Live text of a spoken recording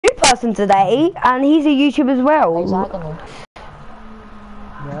person today, and he's a YouTuber as well.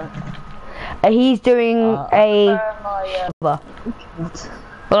 Yeah. He's doing a. A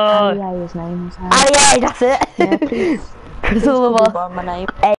his name. A, that's it. Yeah, please. Because all of us. My name.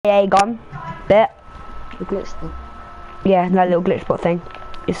 A gone. Bit. The glitch. Yeah, that little glitch spot thing.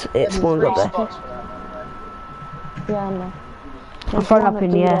 It spawns up there. Yeah, I know. I'm throwing up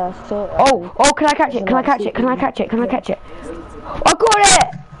in the air. Oh, can I catch it? Can I catch it? Can I catch it? Can I catch it? I got it!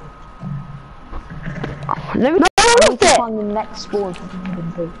 No, I lost it! Find the next spawn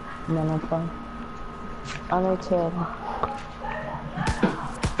and then I'm fine. I know two of them.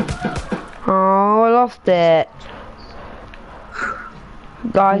 Oh, I lost it.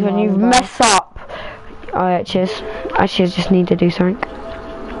 Guys, when you mess up, I just need to do something.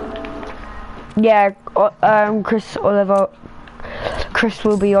 Yeah, Chris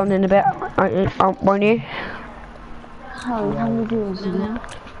will be on in a bit, won't you? How many viewers do you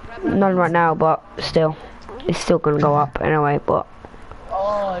have? None right now, but still, it's still gonna go up anyway. But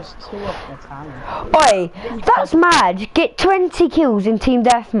oh, it's 2 off the time. Oi, that's mad. Get 20 kills in team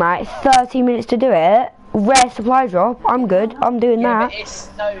deathmatch, 30 minutes to do it. Rare supply drop. I'm good. I'm doing that. But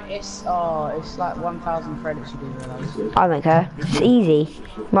it's like 1,000 credits. You do realise? I don't care. It's easy.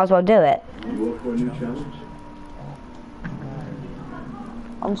 Might as well do it.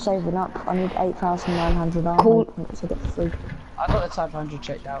 I'm saving up. I need 8,900 Cool. to get free. I got the type 100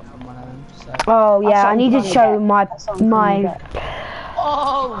 checked out from one of them. So. Oh yeah, I need to show my.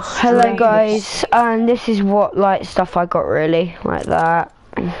 Oh. Hello guys, and this is what like stuff I got really like that.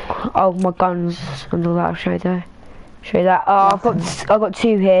 Oh, my guns and all that. I'll show you that. Show you that. Oh, I've got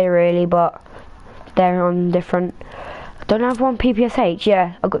 2 here really, but they're on different. I don't have one PPSH.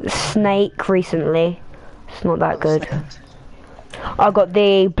 Yeah, I got the snake recently. It's not that good. I got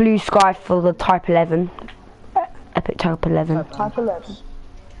the blue sky for the Type 11. Epic Type 11. Type 11.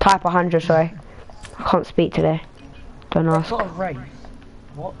 Type 100, sorry. I can't speak today. Don't ask. They've got a Wraith.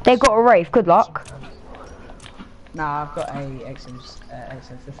 What? They got a Wraith. Good luck. Nah, I've got a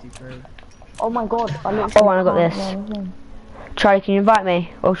XM53. Oh my god, I got this. Charlie, can you invite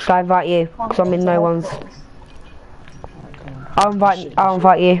me? Or should I invite you? Because I'm in no one's. I'll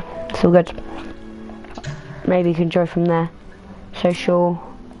invite you. It's all good. Maybe you can join from there. Social.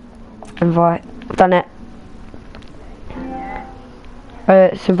 Invite. I've done it.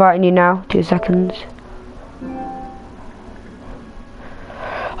 It's inviting you now. 2 seconds. I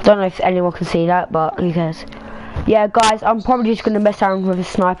don't know if anyone can see that, but who cares? Yeah, guys, I'm probably just gonna mess around with a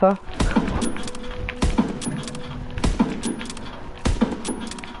sniper.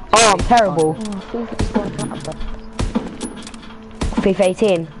 Oh, I'm terrible. FIFA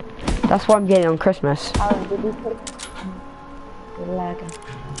 18. That's what I'm getting on Christmas. I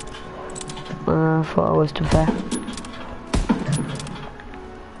thought I was, to be fair.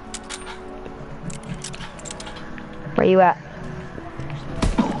 Where you at?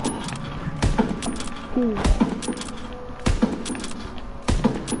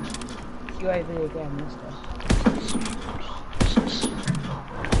 UAV again, mister.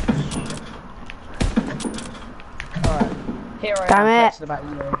 Alright, here I am flexing about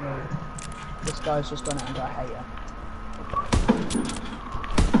UAV. This guy's just gone out and got a hater.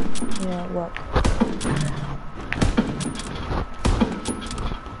 Yeah, it worked.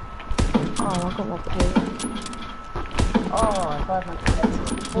 Oh, I got my pay. Oh,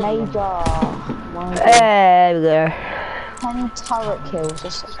 500 Major. There we go. 10 turret kills,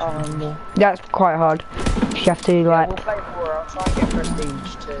 just That's quite hard. You have to like. We'll play more. I'll try and get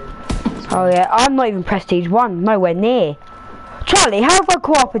prestige too. Oh yeah, I'm not even prestige 1. Nowhere near. Charlie, how have I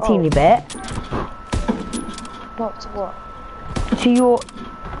caught up a teeny bit? What?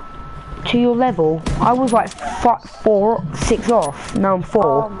 To your level. I was like 4, 6 off. Now I'm 4.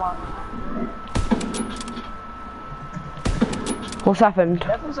 Oh my. What's happened?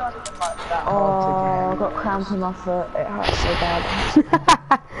 Oh, I got cramp in my foot. It hurts so bad.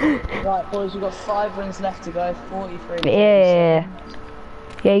 Right, boys, we've got 5 rings left to go. 43. Yeah.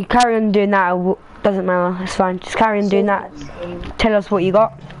 Yeah, you carry on doing that. Doesn't matter. It's fine. Just carry on doing that. Tell us what you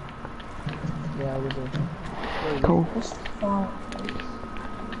got. Yeah, we do. Cool.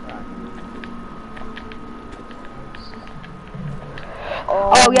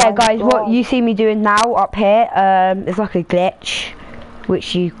 Oh yeah, guys, what you see me doing now up here, is like a glitch,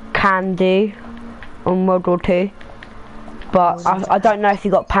 which you can do on World War 2. But I don't know if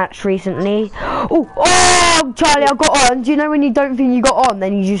you got patched recently. Oh, Charlie, I got on. Do you know when you don't think you got on,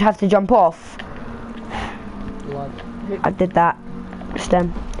 then you just have to jump off? I did that.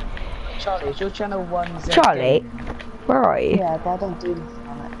 Stem. Charlie, is your channel 1Z? Charlie, where are you? Yeah, but I don't do anything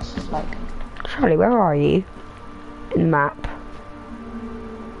on it. It's just like. Charlie, where are you? In the map.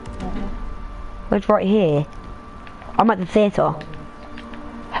 It's right here. I'm at the theatre.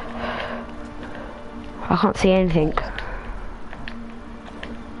 I can't see anything.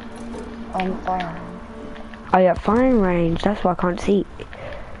 I'm fine. Oh yeah, firing range. That's why I can't see.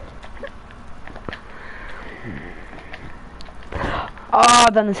 Oh,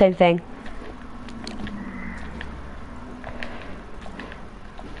 I've done the same thing.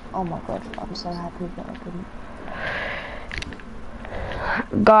 Oh my god, I'm so happy that I couldn't.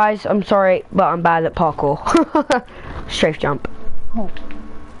 Guys, I'm sorry, but I'm bad at parkour. Strafe jump. Oh.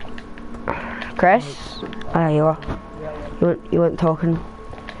 Chris? Oh, there you are. You weren't talking.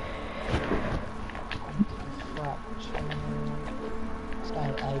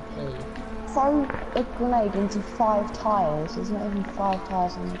 Throw a grenade into 5 tyres. There's not even 5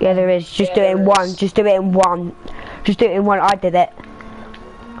 tyres in the Yeah, there is. Just do it in one. Just do it in one. Just do it in one. I did it.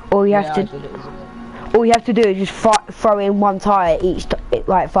 All you have to. All you have to do is just throw in one tyre each,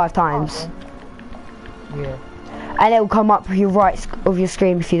 like 5 times. Yeah. And it will come up your right of your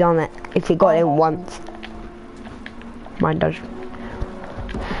screen if you done it. If you got it in once. Mine does.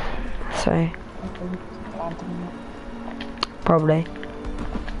 So. Probably.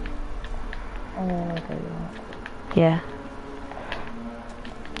 Yeah.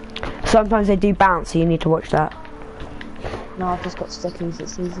 Sometimes they do bounce, so you need to watch that. No, I've just got stickies,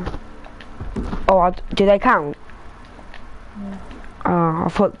 it's easy. Oh, do they count? Yeah. Oh, I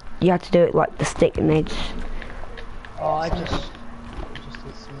thought you had to do it like the stick and they just... Oh, I just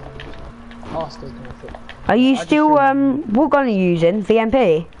did some stick and I thought. Are you still, what gun are you using?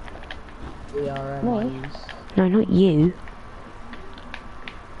 VMP? BRM Me? I use. No, not you.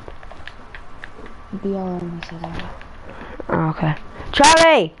 BRM, I said that. Oh, okay.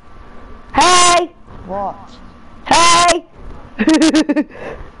 Charlie! Hey! What? Hey!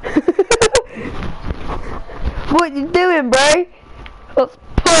 What you doing, bro? What's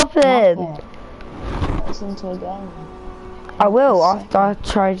poppin'? Listen to a game. I will after I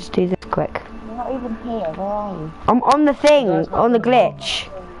try to do this quick. You're not even here, where are you? I'm on the thing, on the glitch.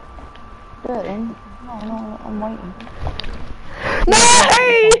 Do it then. No, I'm waiting. No!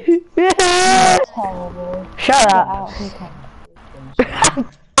 Terrible. Shut Get up. out, you can't.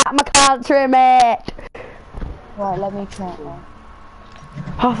 I can't trim it. Right, let me try it now.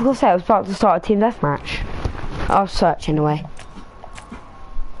 Oh, I forgot to say I was about to start a team deathmatch. I'll search anyway.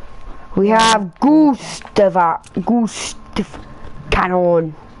 We have Gustav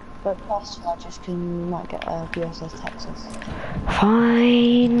Cannon. But plus, I just can might get a BSS Texas.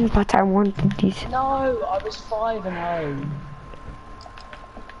 Fine, but I wanted these. No, I was 5-0.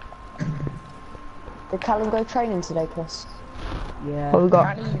 Did Callum go training today, Chris? Yeah. What we got?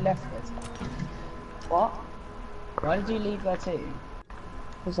 Apparently you left there. What? Why did you leave there too?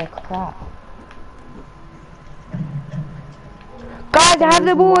 Because they're crap. Guys, I have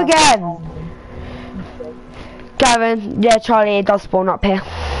the ball again. Gavin, yeah, Charlie, it does spawn up here.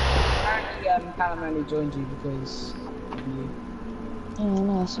 Apparently, Callum only joined you because of you. Yeah,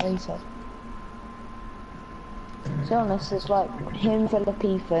 no, that's what he said. To be honest, it's like him, Philip,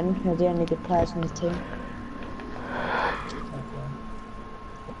 Ethan, who are the only good players in the team.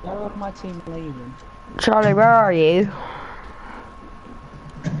 Where are my team leaving? Charlie, where are you?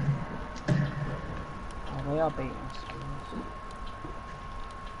 Oh, they are beating us.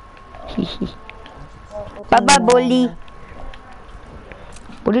 Bye-bye, bully.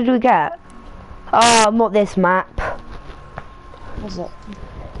 What did we get? Oh, not this map. What is it?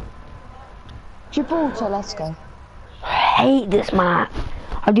 Gibraltar, let's go. I hate this map.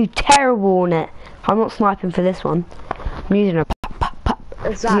 I do terrible on it. I'm not sniping for this one. I'm using a pop, pop, pop.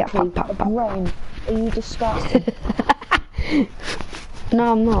 Exactly. Yeah, pop, pop, pop. Rain. Are you disgusted?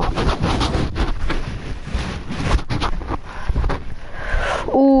 No, I'm not.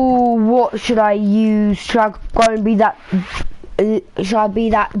 Oh, what should I use? Should I go and be that? Should I be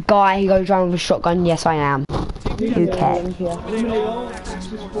that guy who goes around with a shotgun? Yes, I am. Who cares?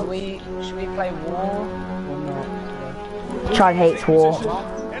 Should we play war or not? Charlie hates war.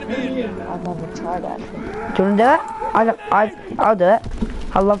 I've never tried it. Do you want to do it? I'll do it.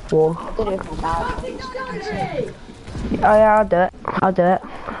 I love war. I did it with my dad. Oh yeah, I'll do it. I'll do it.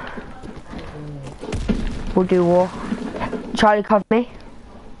 We'll do war. Charlie, cover me.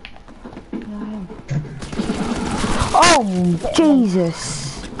 Oh,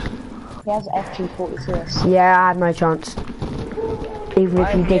 Jesus. He has FG42. Yeah, I had no chance. Even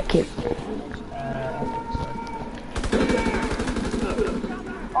if you did kick.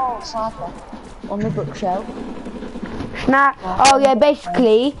 Oh, sniper. On the bookshelf. Snap. Oh yeah,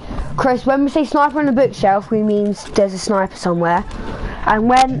 basically, Chris, when we say sniper on the bookshelf, we mean there's a sniper somewhere. And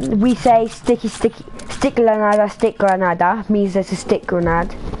when we say stick granada, means there's a stick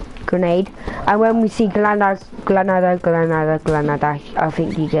grenade. And when we see Granada, I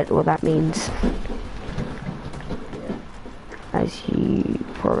think you get what that means. As you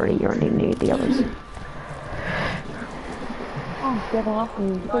probably already knew the others. Oh, get off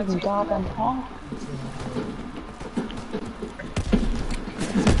me, freaking goddamn hell.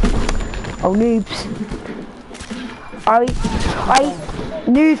 Oh, noobs. I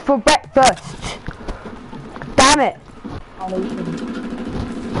noobs for breakfast. Damn it.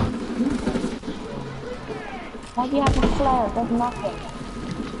 Why do you have a flare? It does nothing.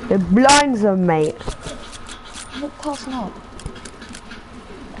 It blinds them, mate. It does not.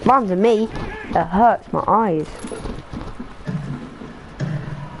 Blinds them me. It hurts my eyes.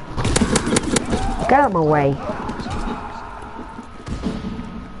 Get out of my way.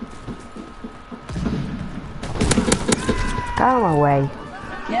 Get out of my way.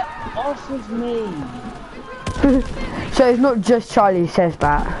 Get off of me. So it's not just Charlie who says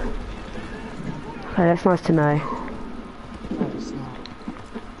that. Okay, that's nice to know. No, it's not.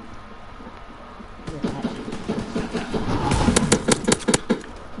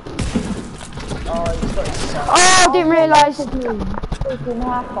 Oh, he's got his son. Oh, I didn't realise. Freaking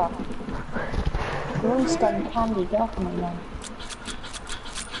hacker. Greenstone candy, get off me, man.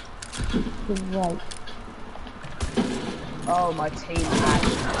 Great. Oh, my team had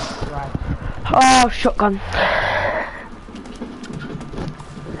right. Oh, shotgun.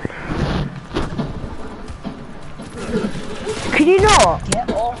 Can you not?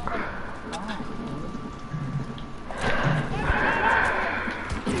 Get off.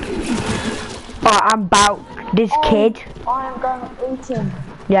 Oh, I'm about this kid. I am going to eat him.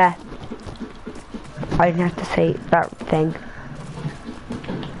 Yeah. I didn't have to say that thing.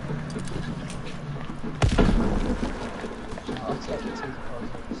 I'll take the two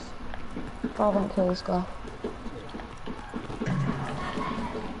deposits. I won't kill this guy.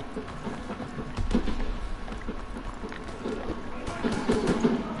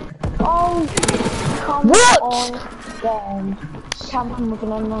 Oh, come What? on, then. Camping with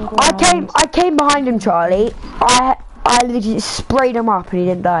an unknown I came behind him, Charlie. I literally sprayed him up and he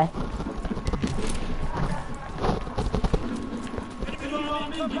didn't die.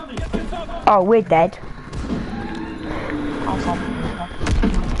 Oh, we're dead.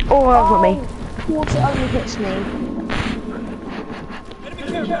 Oh, that was not me. Water only hits me.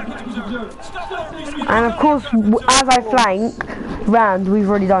 And of course, as I flank round, we've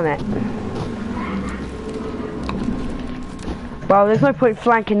already done it. Well, there's no point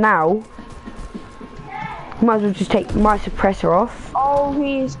flanking now. Might as well just take my suppressor off. Oh,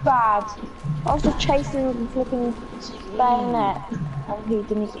 he is bad. I was just chasing him with a flipping bayonet. And he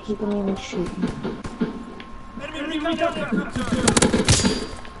didn't even shoot me.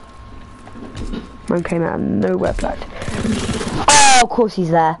 Man came out of nowhere, blood. Oh, of course he's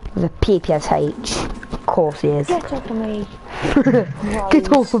there. With a PPSH. Of course he is. Get off of me. Get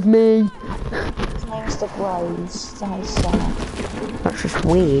off of me. His name's the Rose. That is sad. That's just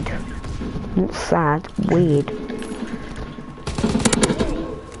weird. Not sad, weird.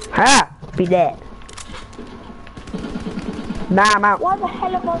 Ha! Be dead. Nah, I'm out. Why the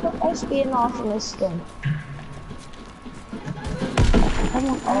hell have I got espionage in this thing? I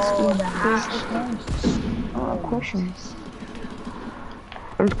want espionage. Oh, questions.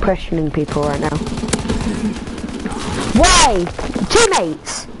 I'm questioning people right now. Why?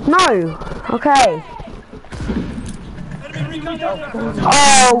 Teammates! No! Okay.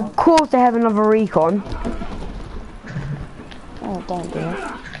 Oh, of course they have another recon. Oh, don't do it.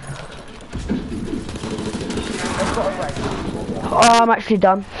 Oh, I'm actually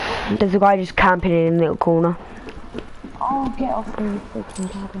done. There's a guy just camping in a little corner. Oh, get off me, you freaking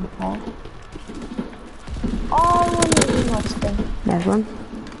goddamn hell. Oh, I'm really nice thing. There's one.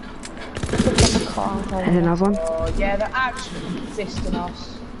 Pick up the car and There's another one. Oh, yeah, they're actually fisting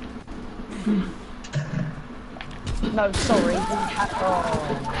us. No, sorry.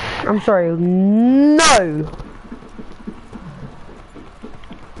 Oh. I'm sorry. No!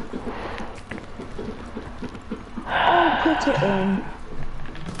 Oh, put it in.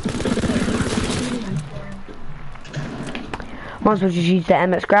 Might as well just use the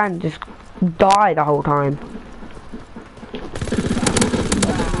MS Grand, just die the whole time.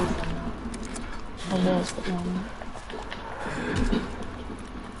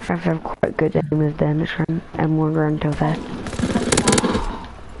 I have quite good aim with the MS Grand and one run until there.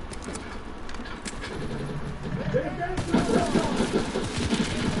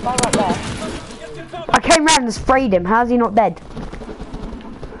 Go right there. I came round and sprayed him, how's he not dead?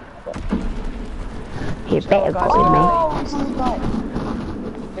 He better got with me. Oh, this is like...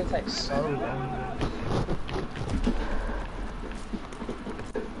 It takes so long.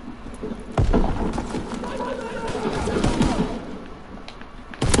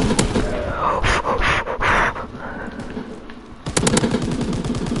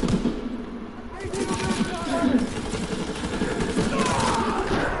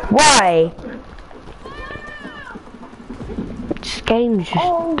 Why? This game's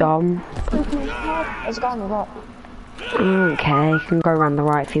just dumb. There's a guy on the right. I don't care, he can go around the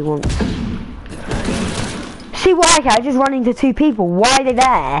right if he wants. See why, I just run into two people. Why are they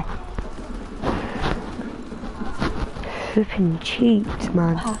there? Flipping cheats,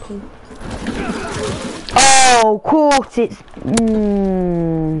 man. Happy. Oh, of course it's... Of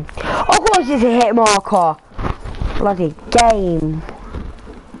course it's a hit marker. Bloody game.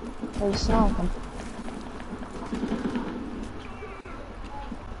 He's sniping.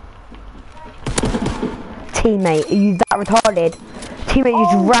 Teammate, are you that retarded? Teammate, you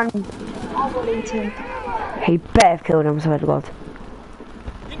just ran... I will eat him. He better have killed him, I swear to God.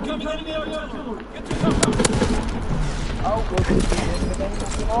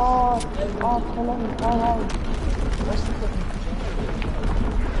 Oh, kill him. Oh, what's the thing?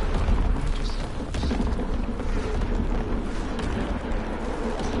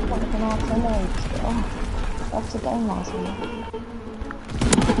 Fucking artillery. Oh, that's a game last one.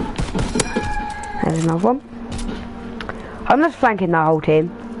 There's another one. I'm just flanking that whole team.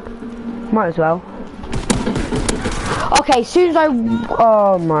 Might as well. Okay, as soon as I...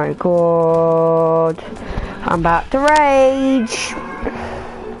 Oh my God. I'm about to rage.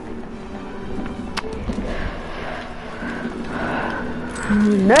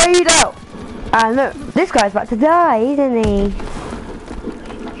 Nade out. And look, this guy's about to die, isn't he?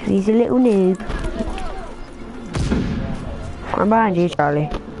 He's a little noob. I'm behind you, Charlie.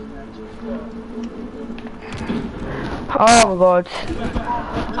 Oh my God.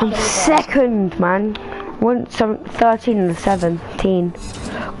 I'm second, man. 13 and 17.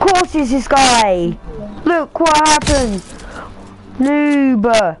 Of course it's this guy. Look what happened. Noob.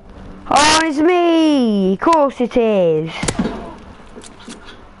 Oh, it's me. Of course it is.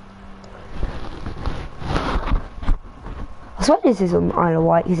 I swear this is on Isle of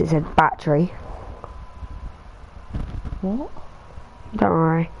Wight because it said battery. What? Don't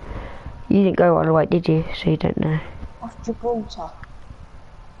worry. You didn't go Isle of Wight, did you? So you don't know. Off Gibraltar.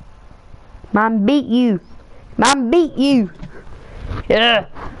 Man beat you. Man beat you. Yeah.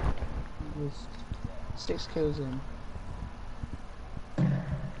 There's 6 kills in.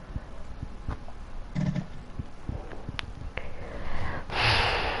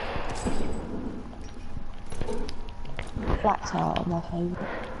 Black Tower are my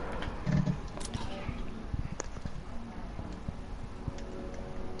favourite.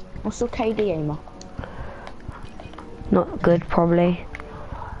 What's your KD aimer? Not good, probably.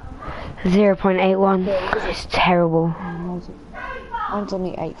 0.81. It's terrible. Mine's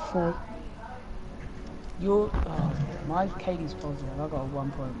only 8.3. Your my KD's positive. I got a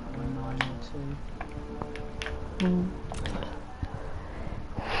 1.192.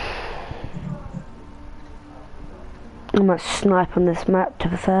 I might snipe on this map, to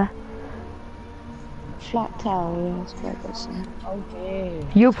be fair. Flat Tower, yeah, it's quite good. Oh dear.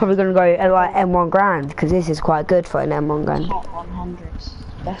 You're probably going to go at like M1 Grand, because this is quite good for an M1 Grand. Top 100s.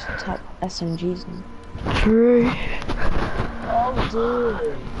 Best type SMGs now. True. Oh dear.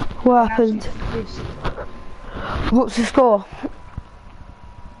 What happened? What's the score?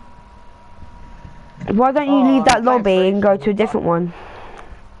 Why don't you leave that lobby and go to a different one?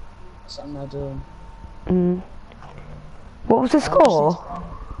 Something they're doing. What was the score?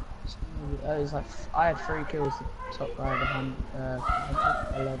 It was like I had 3 kills. The top guy had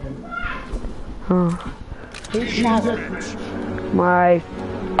 11. Oh, Who's shouting? my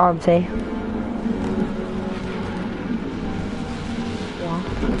auntie. Yeah.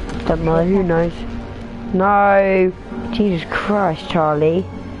 Don't know, who knows? No! Jesus Christ, Charlie.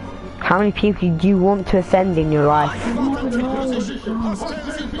 How many people do you want to offend in your life?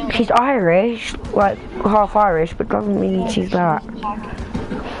 She's Irish, like half Irish, but doesn't mean she's that.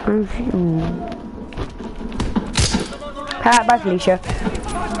 Back, Felicia.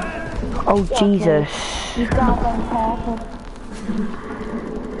 Oh, Jesus. You got them purple.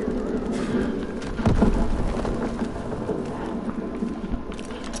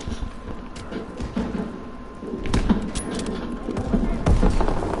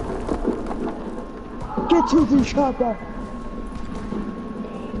 Get to the chopper.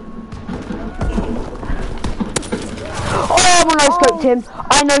 Oh, I no-scoped him.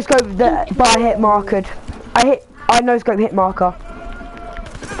 I no-scoped by hit marker. I no-scoped hit marker.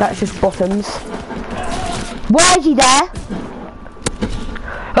 That's just bottoms. Why is he there?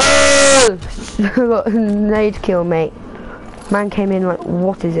 Oh! Got a nade kill, mate. Man came in like,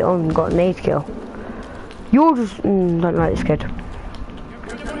 what is it on? Got a nade kill. You're just, don't like this kid.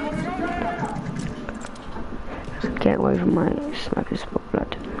 Get away from my sniper spot,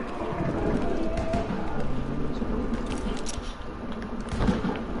 blood.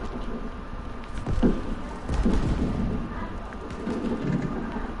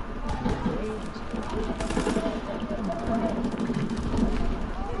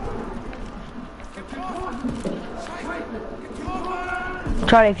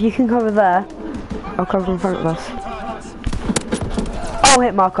 Charlie, if you can cover there, I'll cover in front of us. Oh,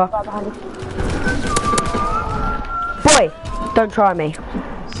 hit marker. Right behind you. Boy, don't try me.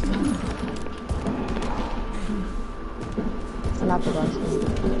 It's another guy.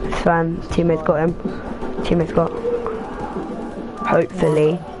 It's fine. Teammates got him. Teammates got.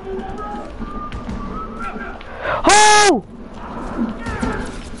 Hopefully. Oh!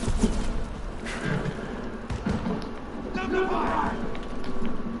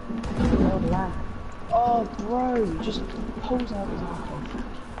 Oh, bro, he just pulls out his arm.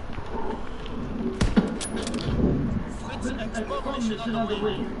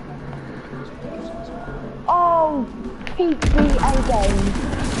 Oh, PVA game.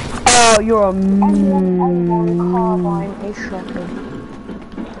 Oh, you're a M1 carbine is shocking.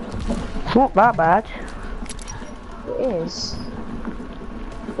 It's not that bad. It is.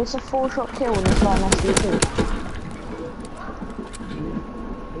 It's a 4-shot kill and it's like an SVP.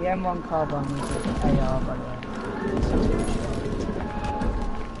 The M1 carbine is an AR, by the way.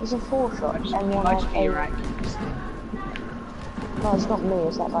 It's a 4-shot M1 I just on be A. right. No, it's not me,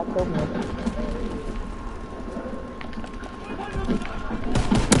 it's that guy killed me.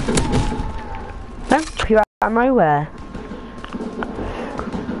 Don't you out of nowhere.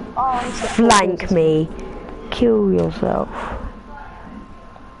 Oh, it's the Flank me. Kill yourself.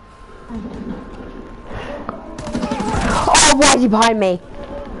 Oh, why is he behind me?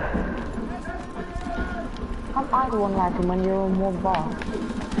 I'm either one lagging when you're on one bar.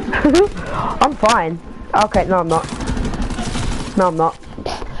 I'm fine. Okay, no I'm not. No I'm not.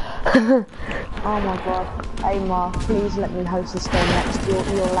 Oh my god. Amar, please let me host this game next to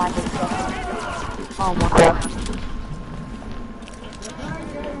your lagging stuff. Oh my god.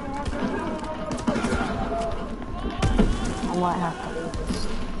 I might have to leave this.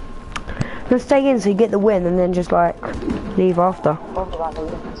 Let's stay in so you get the win and then just like leave after. Probably about to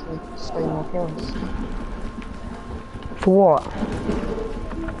look at some 3 more kills. For what?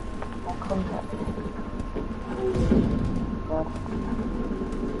 My contact.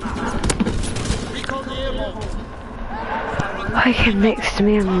 I get next to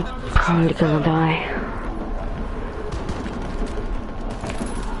me, I'm probably gonna die.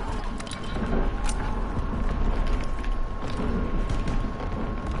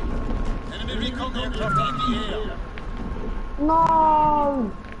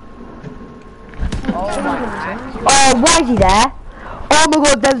 No! Oh my god. Oh, why is he there? Oh my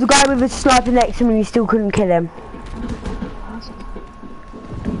god, there was a guy with a sniper next to me and you still couldn't kill him.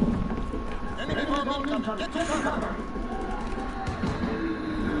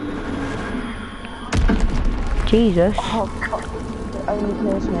 Jesus. Oh god, it only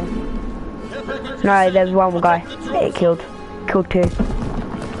kills me. No, there's one more guy. It killed. Killed 2.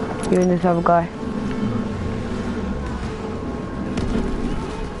 You and this other guy.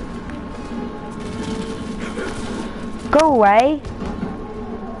 Go away.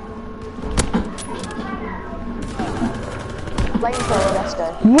 Flamethrower, let's go.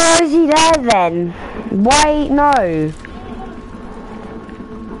 Why is he there then? Why? No.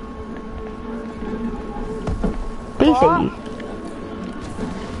 What? Easy.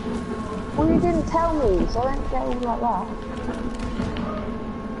 Well, you didn't tell me, so don't get all like that.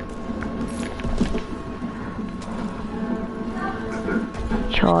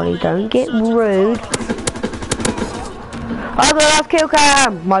 Charlie, don't get rude. I got last kill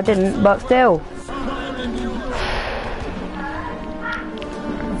cam. Well, I didn't, but still.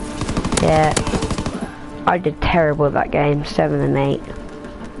 Yeah. I did terrible at that game. 7 and 8. Look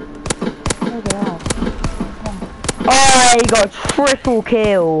at that. Oh, he got a triple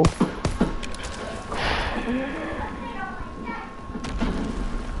kill.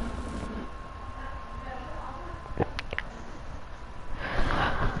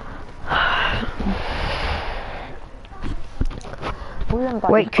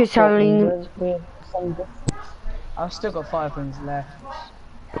 Wait, Chris, I've still got 5 wins left.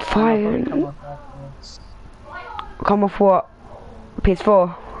 5. Come off afterwards. Come off what?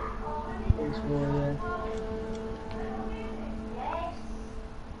 PS4. PS4, yeah.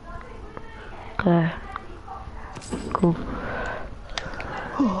 Okay. Cool.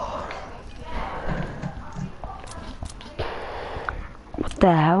 What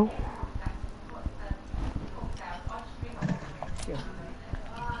the hell?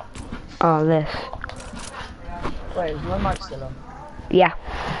 Oh, this. Wait, is my mic still on? Yeah.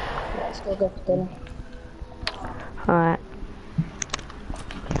 Let's go for dinner. Alright.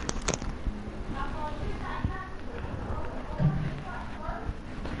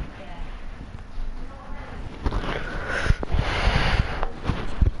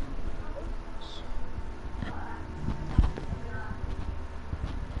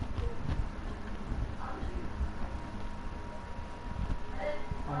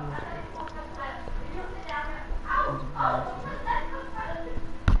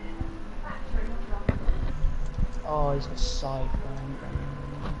 he's got side.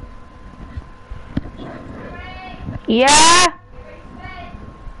 Yeah.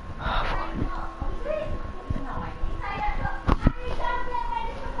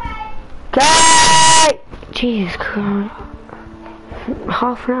 Okay. Jesus Christ.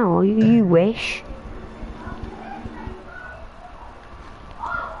 Half an hour. You wish.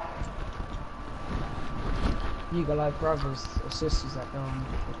 You got like brothers or sisters that go on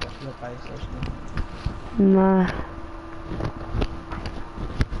your PlayStation? Nah.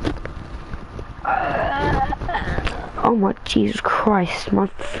 Oh my Jesus Christ, my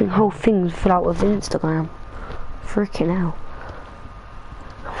whole thing's full out with Instagram. Freaking hell.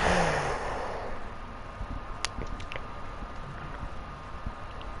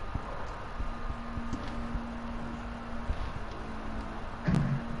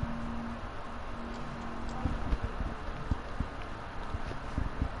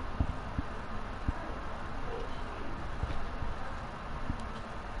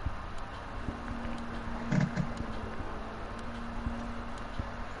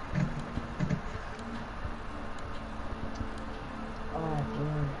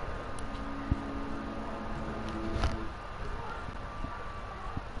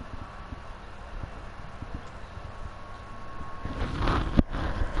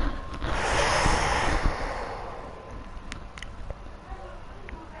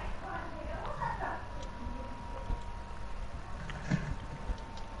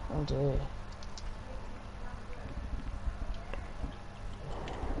 Oh dear.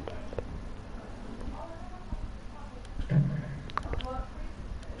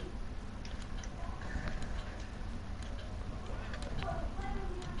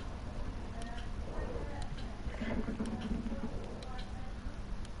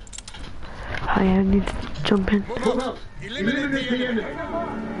 I need to jump in. Move up. Eliminate the enemy.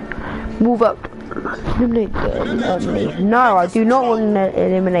 Move up. Eliminate the enemy. No, I do not want to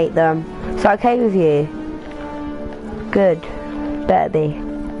eliminate them. Is that okay with you? Good. Better be.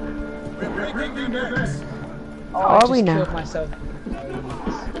 We're breaking their best. Oh, Are I we just now? killed myself.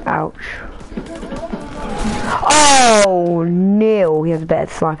 Ouch. Oh, Neil. He has a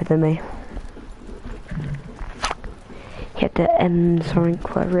better sniper than me. He had the M, sorry,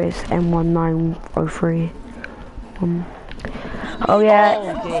 whatever it is, M1903. Oh yeah.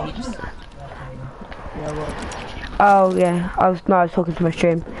 Oh dear, he just... Yeah, what? Oh yeah. I was talking to my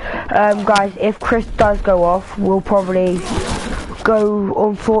stream. Guys, if Chris does go off, we'll probably go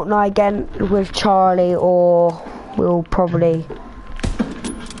on Fortnite again with Charlie, or we'll probably.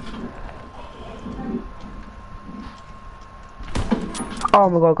 Oh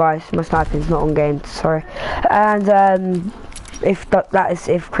my god, guys, my sniping's not on game. Sorry. And if that is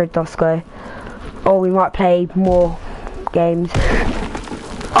if Chris does go, or we might play more games.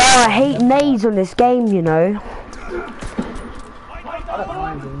 Oh, I hate nades on this game, you know. I don't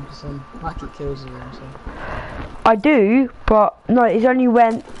mind him, because like it kills him, so... I do, but no, it's only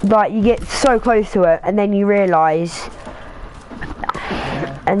when like you get so close to it and then you realise,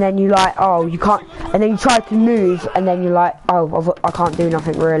 and then you like, oh, you can't, and then you try to move and then you're like, oh, I can't do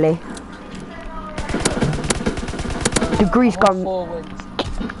nothing really. The grease gun. 4 wins.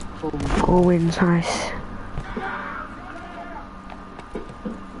 4 wins, nice.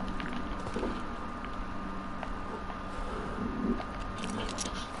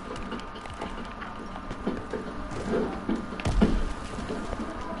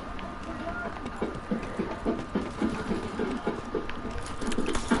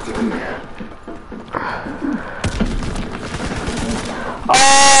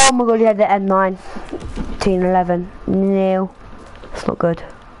 Oh my god, he had the M9. 11. Neil. That's not good.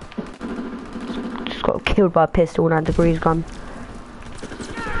 Just got killed by a pistol and had the grease gun.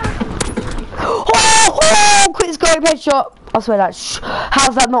 Oh, quick scope headshot. I swear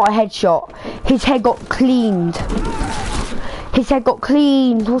how's that not a headshot? His head got cleaned. His head got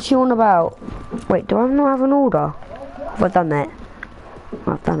cleaned. What's he on about? Wait, do I not have an order? Have I done that?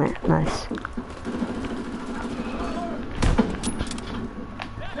 I've done it. Nice.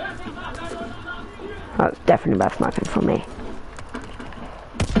 That's definitely bad sniping from me.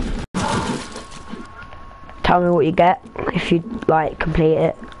 Tell me what you get if you like complete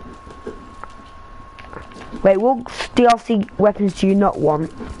it. Wait, what DLC weapons do you not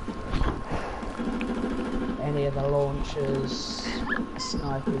want? Any of the launchers,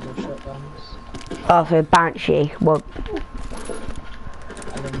 snipers or shotguns. Oh, so Banshee. Well,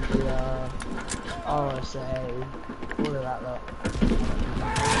 And then the RSA, all of that lot.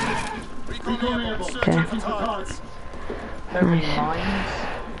 okay. Don't really mind.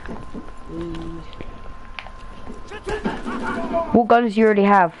 What guns do you already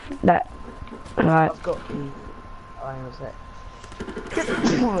have? That, like, I've got the I was it. The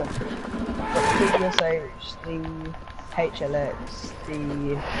PSH, the HLX, the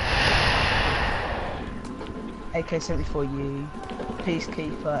AK-74U,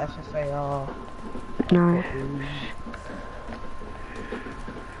 Peacekeeper, FFAR. No.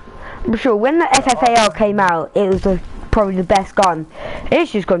 I'm sure when the FFAR came out, it was probably the best gun.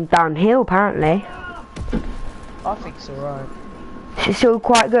 It's just gone downhill apparently. I think it's alright. It's still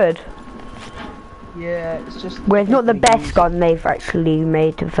quite good. Yeah, it's just... Well, it's not the best gun they've actually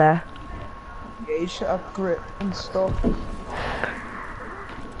made, to be fair. Yeah, you should have grip and stuff.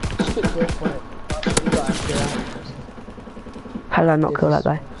 Just put grip on it. You gotta have to get out. How did I not kill that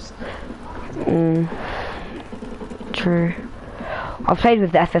guy? True. I played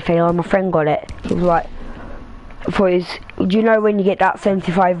with the FFAR and my friend got it. He was like, for his, do you know when you get that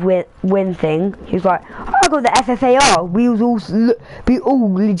 75 win thing? He was like, oh, I got the FFAR. We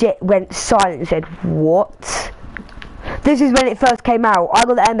all legit went silent and said, what? This is when it first came out. I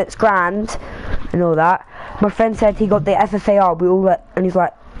got the Emmett's Grand and all that. My friend said he got the FFAR. We all let, and he's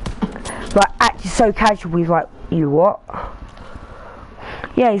like acted so casual. He's like, you what?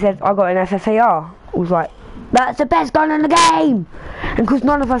 Yeah, he said, I got an FFAR. I was like, that's the best gun in the game! And because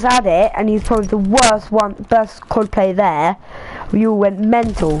none of us had it, and he's probably the best COD player there, we all went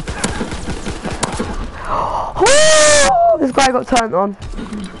mental. This guy got turned on.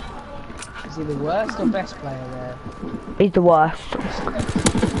 Is he the worst or best player there? He's the worst. So,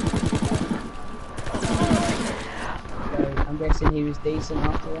 I'm guessing he was decent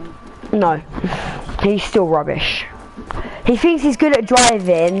after that? No. He's still rubbish. He thinks he's good at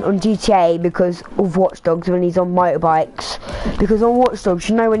driving on GTA because of Watch Dogs when he's on motorbikes. Because on Watch Dogs,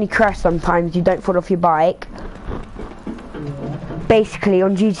 you know when you crash sometimes you don't fall off your bike. Yeah. Basically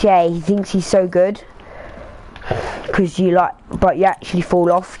on GTA he thinks he's so good. Because but you actually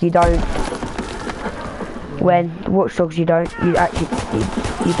fall off, you don't. When Watch Dogs you don't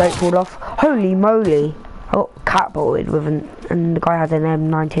fall off. Holy moly. I got catbolted with and the guy had an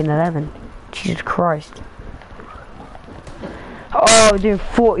M1911. Jesus Christ. Oh, we're doing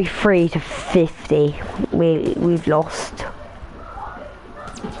 43 to 50. We've lost.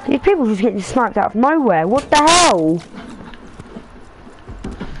 These people just getting sniped out of nowhere. What the hell?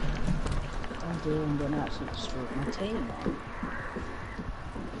 I'm going to actually destroy my team.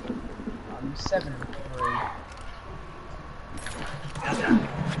 I'm 7-3.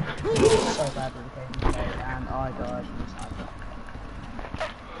 So bad with the game today, and I died from the sniper.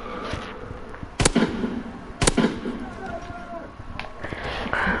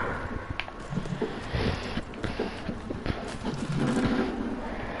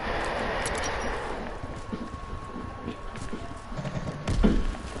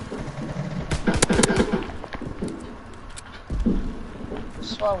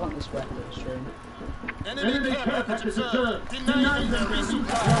 So I want this weapon stream. Enemy care package observed. Deny the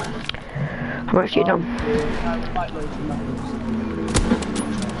resupply. How much you done?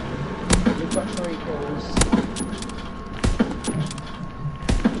 We've got 3 kills.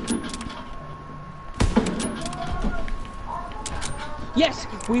 Yes,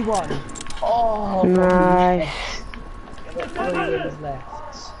 we won. Oh, nice. I've got 3 wins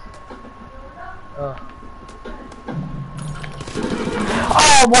left. Oh.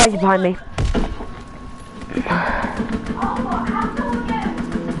 Oh, why is he behind me?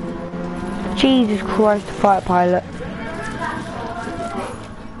 Jesus Christ, the fighter pilot.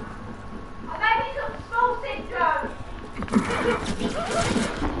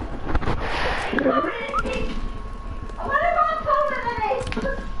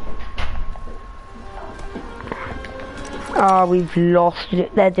 Oh, we've lost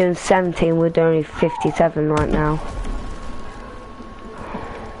it. They're doing 17, we're doing 57 right now.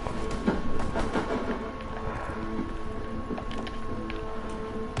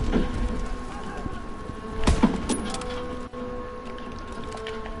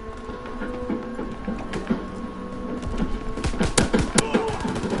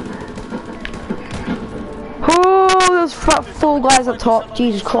 Oh, those 4 guys up top.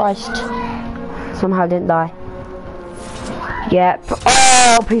 Jesus Christ. Somehow didn't die. Yep.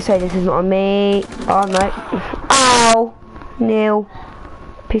 Oh, please say this is not on me. Oh, no. Ow. Neil.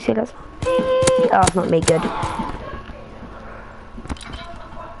 Please say that's not me. Oh, it's not me. Good.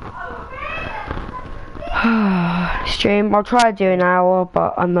 Stream. I'll try to do an hour,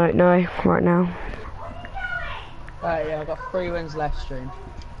 but I don't know right now. Alright, yeah, I've got 3 wins left stream.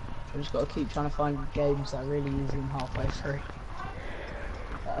 I've just got to keep trying to find games that are really easy and halfway through.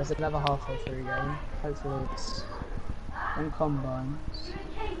 There's another halfway through game. Hopefully it's on combines.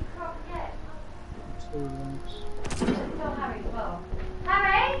 2 wins.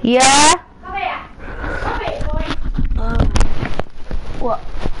 Yeah? Come here. Come here, boy.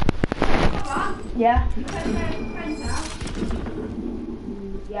 Yeah.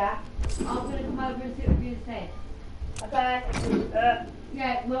 Yeah. I'm gonna come over and sit with you instead. Okay.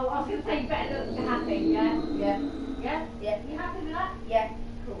 Yeah. Well, I was gonna say you better look happy. Yeah. Yeah. Yeah. Yeah. You happy with that? Yeah.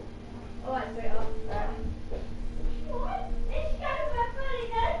 Cool. All right, sweetheart. What? Let's go with my bully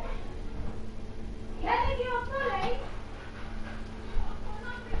then. Can you get a bully?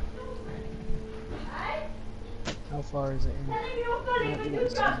 How far is it in? Might be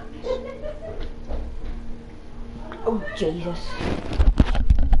next to Oh, Jesus.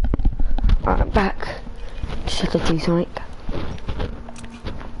 Alright, I'm back. Just had to do something.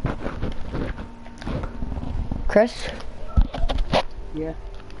 Chris? Yeah.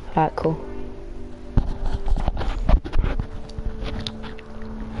 Alright, cool.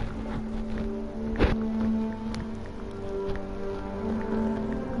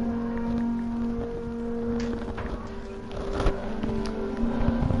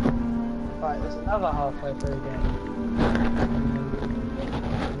 Right, there's another halfway through game.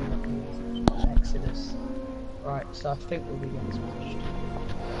 Exodus. Right, so I think we'll be getting smashed.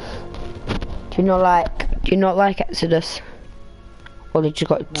 Do you not like Exodus? Or did you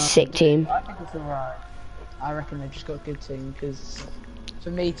got a sick team? I think it's alright. I reckon they've just got a good team, because for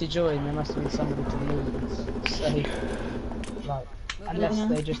me to join, there must have been somebody to lose. So, like, unless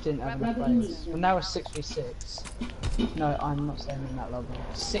they just didn't have enough players. Well, now it's 6v6. No, I'm not staying in that lobby.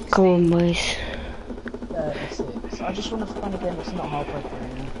 60, Come on, boys. 36. I just want to find a game that's not halfway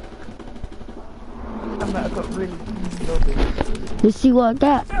through. I've got really easy lobbies. Let's see what I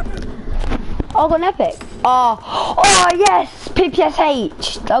get. Oh, I got an epic. Oh yes,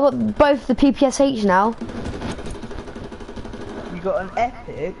 PPSH. I got both the PPSH now. You got an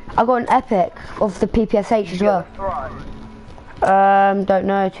epic? I got an epic of the PPSH as well. Don't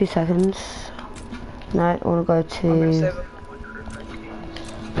know. 2 seconds. No, I want to go to.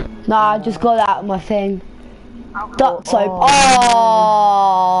 Nah, I just got that out of my thing. Duck soap.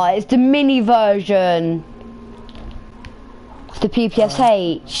 Oh, it's the mini version. Of the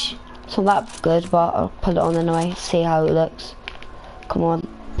PPSH. It's not that good, but I'll put it on anyway, see how it looks. Come on.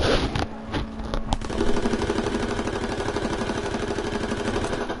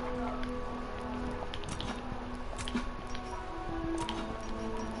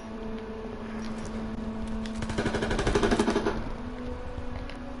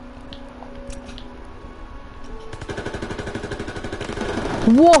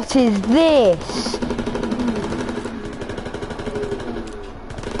 What is this?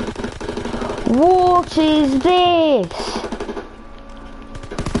 What is this?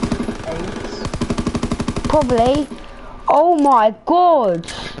 8. Probably. Oh my god.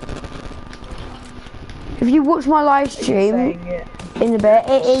 If you watch my live stream in a bit,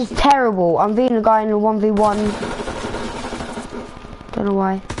 it is terrible. I'm beating a guy in a 1v1. Don't know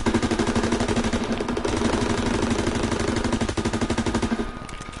why.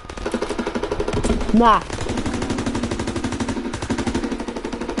 Nah.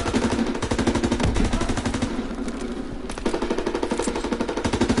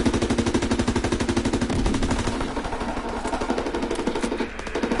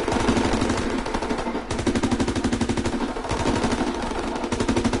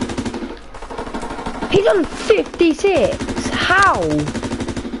 He's on 56. How?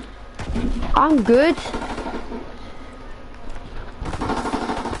 I'm good.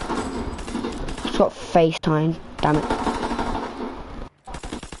 It's got FaceTime. Damn it.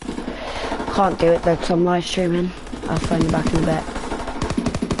 Can't do it though because I'm live streaming. I'll phone you back in a bit.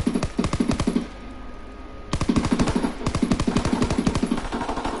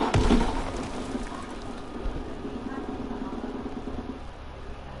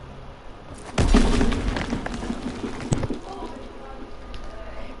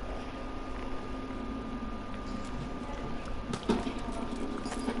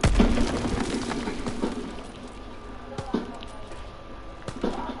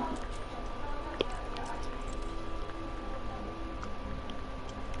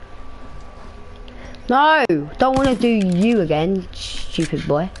 No, don't want to do you again, stupid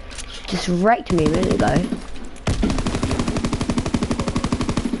boy. Just wrecked me a minute ago.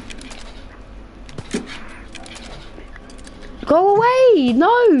 Go away, no!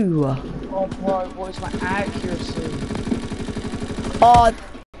 Oh bro, what is my accuracy? Oh,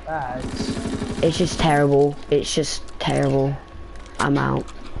 Bad. it's just terrible. It's just terrible. I'm out.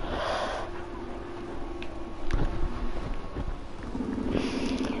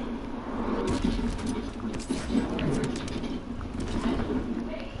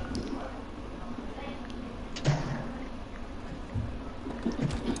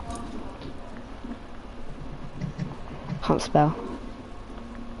 Can't spell.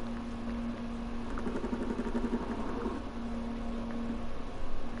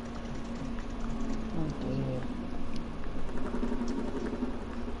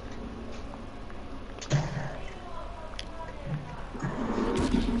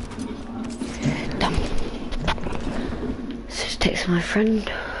 just text my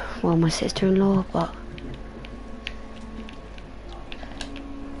friend, well, my sister-in-law, but...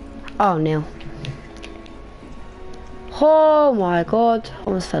 Oh, Neil. Oh my god,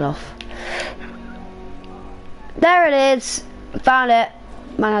 almost fell off. There it is! Found it.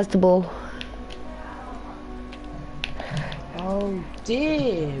 Man has the ball. Oh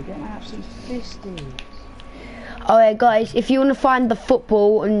dear, we're getting absolutely fisted. Oh yeah, guys, if you want to find the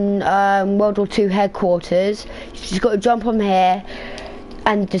football in World War II headquarters, you just got to jump on here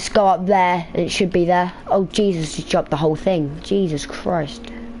and just go up there, and it should be there. Oh Jesus, just jumped the whole thing. Jesus Christ.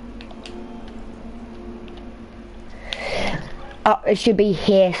 Oh, it should be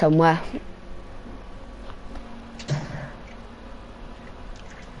here somewhere.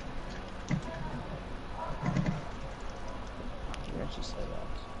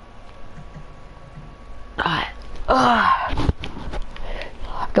 Alright.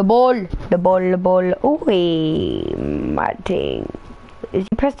 The ball. Oi, my thing. Is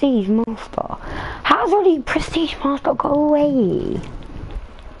he Prestige Master? How's all the Prestige Master go away?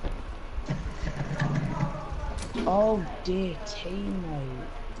 Oh dear, teammate.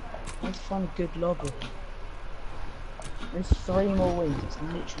 Let's find a good lobby. There's 3 more wins, it's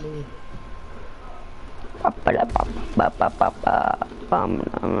literally it.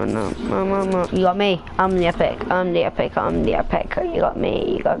 You got me. I'm the epic. You got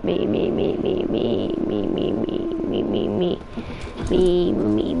me.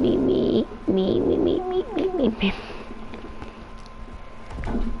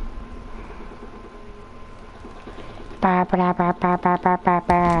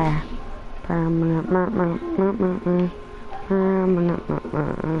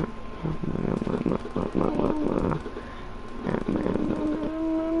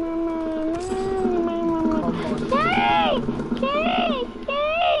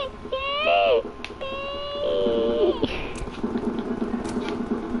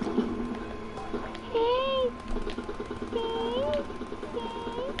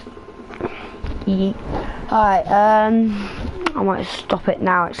 Me. Alright, I might stop it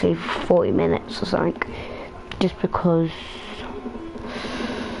now actually for 40 minutes or something. Just because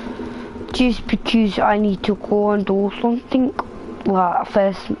I need to go and do something. Well,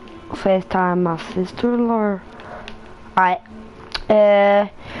 first time my sister-in-law. Alright.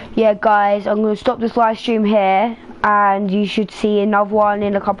 Yeah guys, I'm gonna stop this live stream here, and you should see another one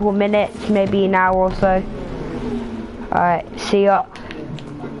in a couple of minutes, maybe an hour or so. Alright, see ya.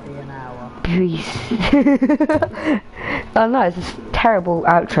 Peace. I know it's a terrible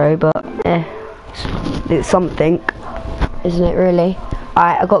outro, but it's something, isn't it really?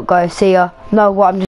 Alright, I gotta go, see ya. No, what I'm just